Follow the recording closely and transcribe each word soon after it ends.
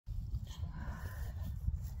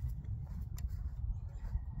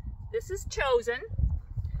This is Chosen.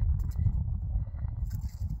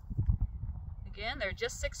 Again, they're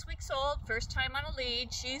just 6 weeks old, first time on a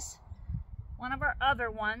lead. She's one of our other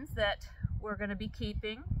ones that we're going to be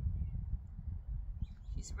keeping.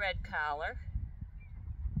 She's red collar.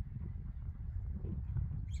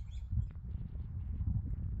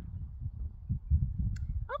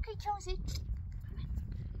 Okay, Josie.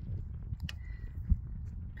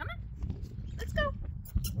 Come on. Let's go.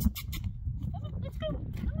 Come on, let's go.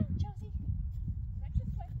 Come on, Josie. Right this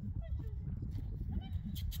way. Come on, Josie. Come on.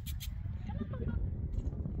 Come on, Papa.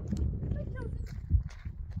 Come on, Josie.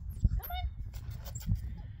 Come on.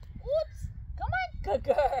 Oops. Come on. Good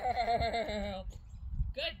girl.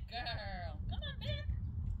 Good girl. Come on, babe.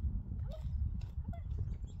 Come on. Come on.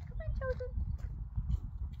 Come on, Josie.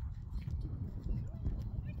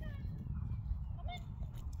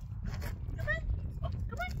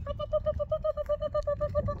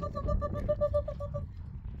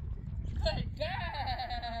 Good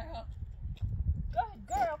girl. Good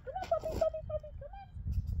girl. Come on, puppy, puppy, puppy. Come on.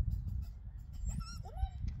 Come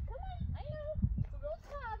on. Come on. I know. It's a little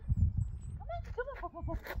tug. Come on. Come on, puppy,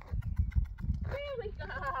 puppy. There we go.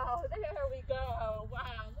 There we go.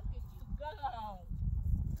 Wow. Look at you go.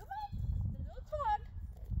 Come on. It's a little tug.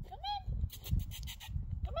 Come on.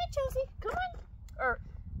 Come on, Josie. Come on.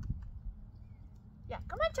 Yeah,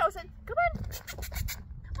 come on, Chosen. Come on.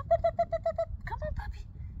 Come on, puppy.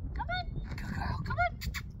 Come on. Good girl. Come on.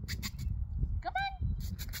 Come on.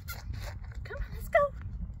 Come on, let's go.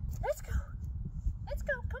 Let's go. Let's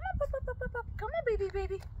go. Come on, come on, baby,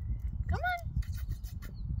 baby. Come on.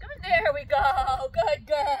 Come on. There we go. Good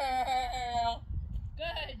girl.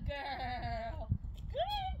 Good girl. Come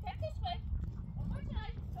on. Back this way. One more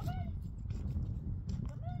time. Come on.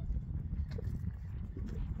 Come on.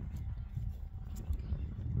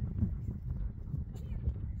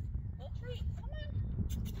 Treat. Come on.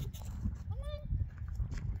 Come on.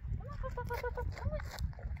 Come on, puppy, puppy, puppy. Come on.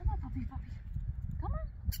 Come on, puppy, puppy. Come on.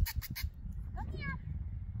 Come here.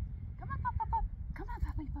 Come on, puppy, puppy. Come on,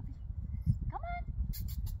 puppy, puppy. Come on.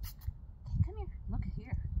 Okay, come here. Look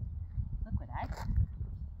here. Look what I got.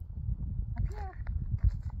 Up here.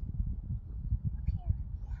 Up here.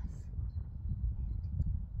 Yes.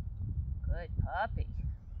 Good puppy.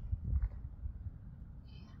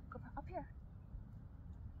 Yeah. Go up here.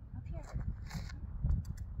 Up here.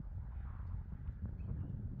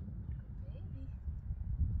 Good baby.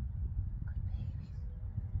 Good baby.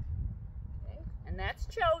 Okay. And that's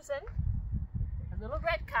Chosen, a little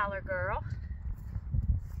red collar girl.